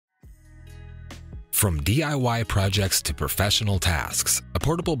From DIY projects to professional tasks, a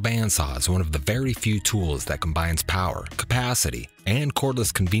portable bandsaw is one of the very few tools that combines power, capacity, and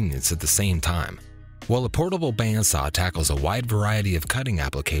cordless convenience at the same time. While a portable bandsaw tackles a wide variety of cutting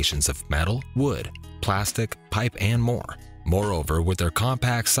applications of metal, wood, plastic, pipe, and more. Moreover, with their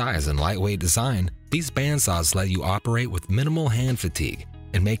compact size and lightweight design, these bandsaws let you operate with minimal hand fatigue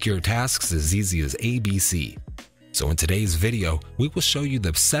and make your tasks as easy as ABC. So in today's video, we will show you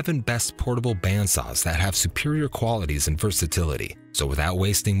the 7 best portable bandsaws that have superior qualities and versatility. So without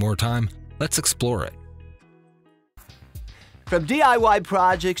wasting more time, let's explore it. From DIY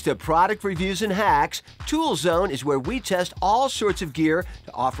projects to product reviews and hacks, Tool Zone is where we test all sorts of gear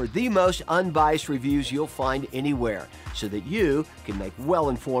to offer the most unbiased reviews you'll find anywhere, so that you can make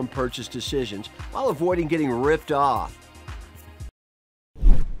well-informed purchase decisions while avoiding getting ripped off.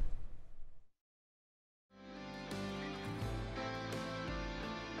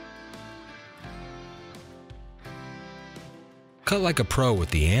 Cut like a pro with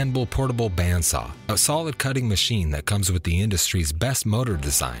the Anbull portable bandsaw, a solid cutting machine that comes with the industry's best motor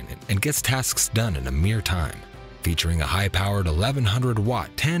design and gets tasks done in a mere time. Featuring a high-powered 1100-watt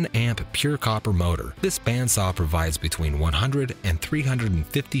 10-amp pure copper motor, this bandsaw provides between 100 and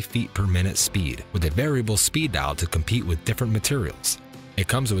 350 feet per minute speed with a variable speed dial to compete with different materials. It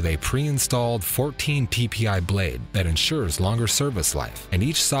comes with a pre-installed 14 PPI blade that ensures longer service life, and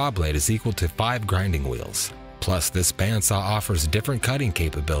each saw blade is equal to 5 grinding wheels. Plus, this bandsaw offers different cutting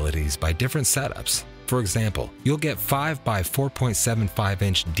capabilities by different setups. For example, you'll get 5 by 4.75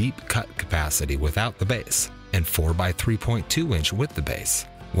 inch deep cut capacity without the base, and 4 by 3.2 inch with the base.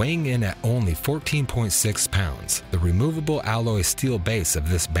 Weighing in at only 14.6 pounds, the removable alloy steel base of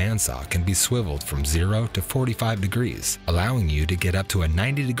this bandsaw can be swiveled from 0 to 45 degrees, allowing you to get up to a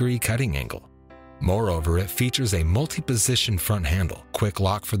 90-degree cutting angle. Moreover, it features a multi-position front handle, quick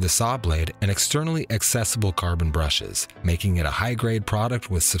lock for the saw blade, and externally accessible carbon brushes, making it a high-grade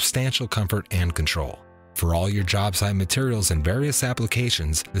product with substantial comfort and control. For all your job site materials and various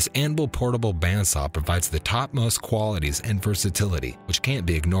applications, this Anbull portable bandsaw provides the topmost qualities and versatility, which can't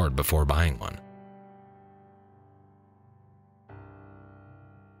be ignored before buying one.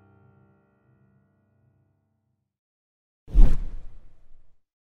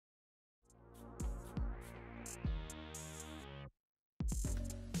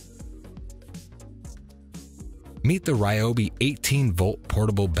 Meet the Ryobi 18-volt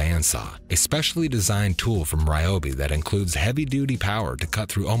portable bandsaw, a specially designed tool from Ryobi that includes heavy-duty power to cut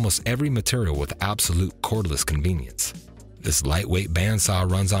through almost every material with absolute cordless convenience. This lightweight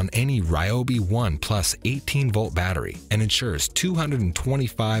bandsaw runs on any Ryobi 1 Plus 18-volt battery and ensures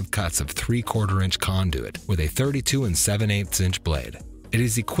 225 cuts of 3/4 inch conduit with a 32 7/8 inch blade. It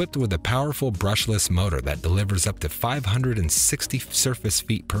is equipped with a powerful brushless motor that delivers up to 560 surface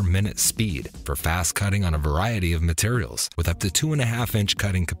feet per minute speed for fast cutting on a variety of materials with up to 2.5 inch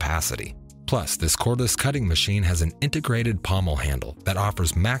cutting capacity. Plus, this cordless cutting machine has an integrated pommel handle that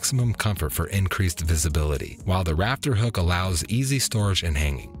offers maximum comfort for increased visibility, while the rafter hook allows easy storage and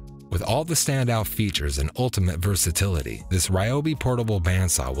hanging. With all the standout features and ultimate versatility, this Ryobi portable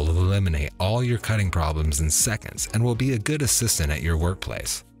bandsaw will eliminate all your cutting problems in seconds and will be a good assistant at your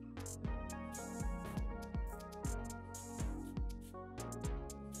workplace.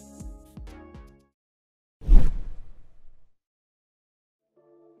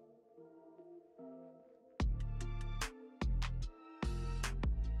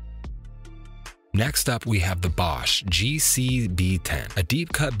 Next up, we have the BOSCH GCB10, a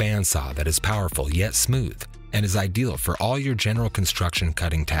deep-cut bandsaw that is powerful yet smooth and is ideal for all your general construction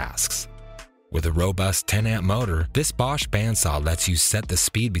cutting tasks. With a robust 10-amp motor, this BOSCH bandsaw lets you set the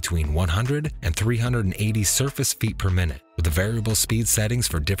speed between 100 and 380 surface feet per minute with variable speed settings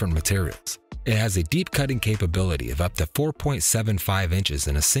for different materials. It has a deep cutting capability of up to 4.75 inches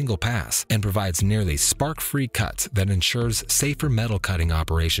in a single pass and provides nearly spark-free cuts that ensures safer metal cutting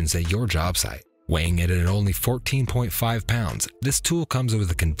operations at your job site. Weighing it at only 14.5 pounds, this tool comes with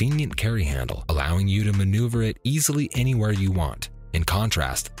a convenient carry handle, allowing you to maneuver it easily anywhere you want. In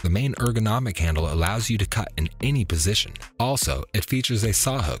contrast, the main ergonomic handle allows you to cut in any position. Also, it features a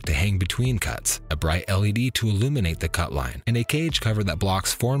saw hook to hang between cuts, a bright LED to illuminate the cut line, and a cage cover that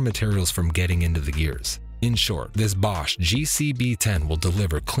blocks foreign materials from getting into the gears. In short, this BOSCH GCB10 will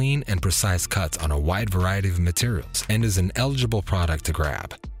deliver clean and precise cuts on a wide variety of materials and is an eligible product to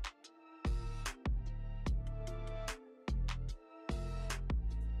grab.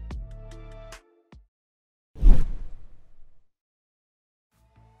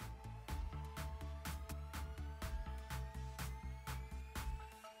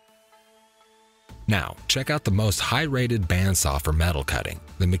 Now, check out the most high-rated bandsaw for metal cutting,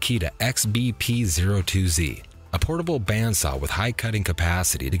 the Makita XBP02Z, a portable bandsaw with high cutting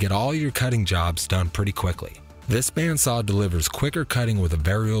capacity to get all your cutting jobs done pretty quickly. This bandsaw delivers quicker cutting with a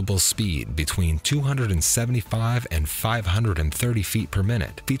variable speed between 275 and 530 feet per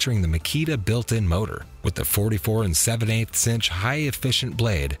minute, featuring the Makita built-in motor. With the 44 7/8-inch high-efficient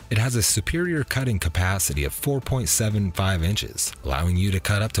blade, it has a superior cutting capacity of 4.75 inches, allowing you to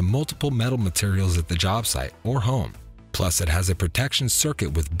cut up to multiple metal materials at the job site or home. Plus, it has a protection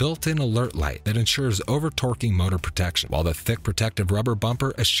circuit with built-in alert light that ensures over-torquing motor protection, while the thick protective rubber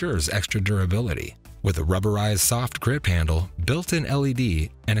bumper assures extra durability. With a rubberized soft grip handle, built-in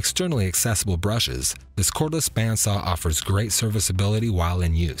LED, and externally accessible brushes, this cordless bandsaw offers great serviceability while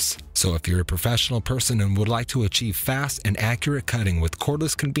in use. So if you're a professional person and would like to achieve fast and accurate cutting with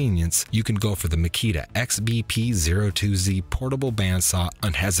cordless convenience, you can go for the Makita XBP02Z portable bandsaw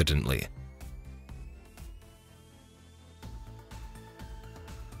unhesitantly.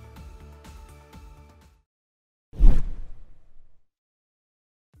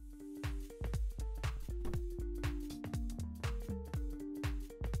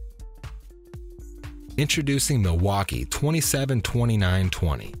 Introducing Milwaukee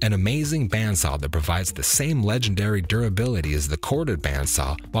 272920, an amazing bandsaw that provides the same legendary durability as the corded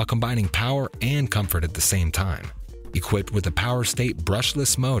bandsaw while combining power and comfort at the same time. Equipped with a power state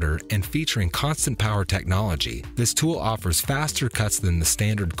brushless motor and featuring constant power technology, this tool offers faster cuts than the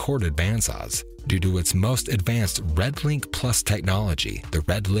standard corded bandsaws. Due to its most advanced RedLink Plus technology, the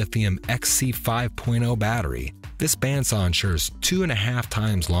Red Lithium XC 5.0 battery, this bandsaw ensures 2.5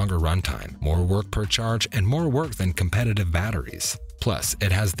 times longer runtime, more work per charge, and more work than competitive batteries. Plus,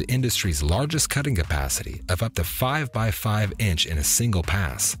 it has the industry's largest cutting capacity of up to 5 by 5 inch in a single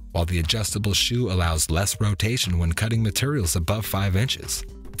pass, while the adjustable shoe allows less rotation when cutting materials above 5 inches.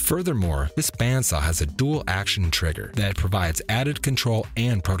 Furthermore, this bandsaw has a dual action trigger that provides added control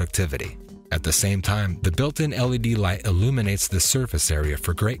and productivity. At the same time, the built-in LED light illuminates the surface area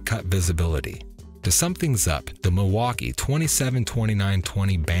for great cut visibility. To sum things up, the Milwaukee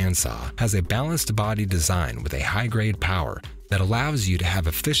 272920 bandsaw has a balanced body design with a high-grade power that allows you to have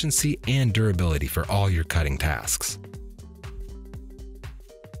efficiency and durability for all your cutting tasks.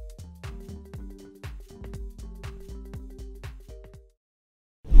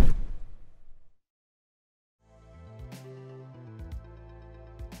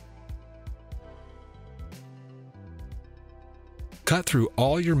 Cut through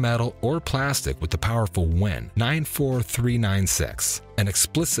all your metal or plastic with the powerful WEN 94396, an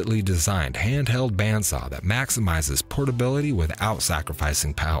explicitly designed handheld bandsaw that maximizes portability without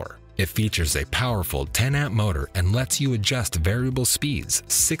sacrificing power. It features a powerful 10-amp motor and lets you adjust variable speeds,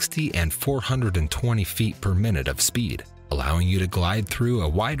 60 and 420 feet per minute of speed, allowing you to glide through a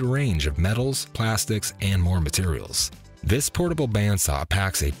wide range of metals, plastics, and more materials. This portable bandsaw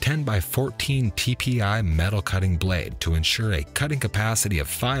packs a 10 by 14 TPI metal cutting blade to ensure a cutting capacity of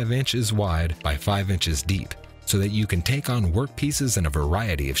 5 inches wide by 5 inches deep, so that you can take on workpieces in a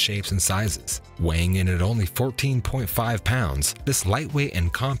variety of shapes and sizes. Weighing in at only 14.5 pounds, this lightweight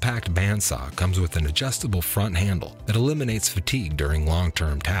and compact bandsaw comes with an adjustable front handle that eliminates fatigue during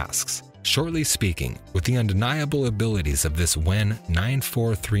long-term tasks. Shortly speaking, with the undeniable abilities of this WEN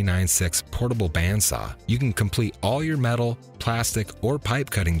 94396 portable bandsaw, you can complete all your metal, plastic, or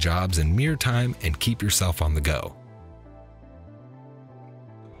pipe cutting jobs in mere time and keep yourself on the go.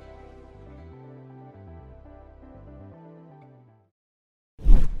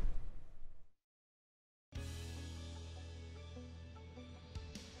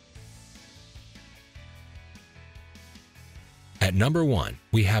 At number 1,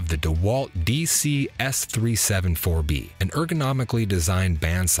 we have the Dewalt DC-S374B, an ergonomically designed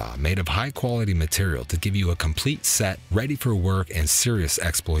bandsaw made of high-quality material to give you a complete set ready for work and serious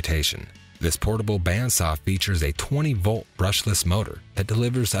exploitation. This portable bandsaw features a 20-volt brushless motor that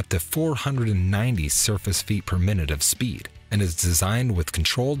delivers up to 490 surface feet per minute of speed and is designed with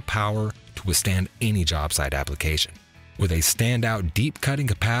controlled power to withstand any job site application. With a standout deep cutting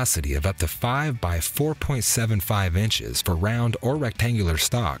capacity of up to 5 by 4.75 inches for round or rectangular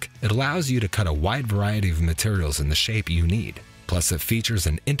stock, it allows you to cut a wide variety of materials in the shape you need. Plus, it features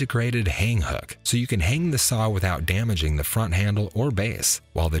an integrated hang hook, so you can hang the saw without damaging the front handle or base,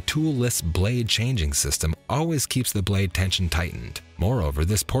 while the toolless blade changing system always keeps the blade tension tightened. Moreover,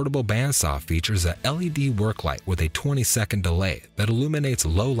 this portable bandsaw features a LED work light with a 20-second delay that illuminates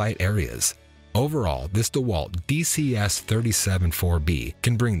low light areas. Overall, this Dewalt DC-S374B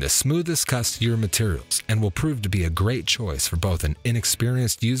can bring the smoothest cuts to your materials and will prove to be a great choice for both an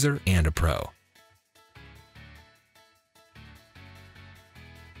inexperienced user and a pro.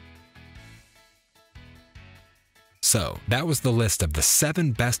 So, that was the list of the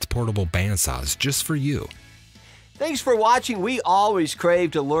 7 best portable bandsaws just for you. Thanks for watching. We always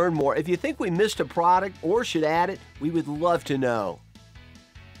crave to learn more. If you think we missed a product or should add it, we would love to know.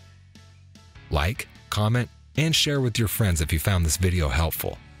 Like, comment, and share with your friends if you found this video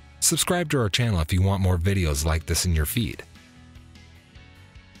helpful. Subscribe to our channel if you want more videos like this in your feed.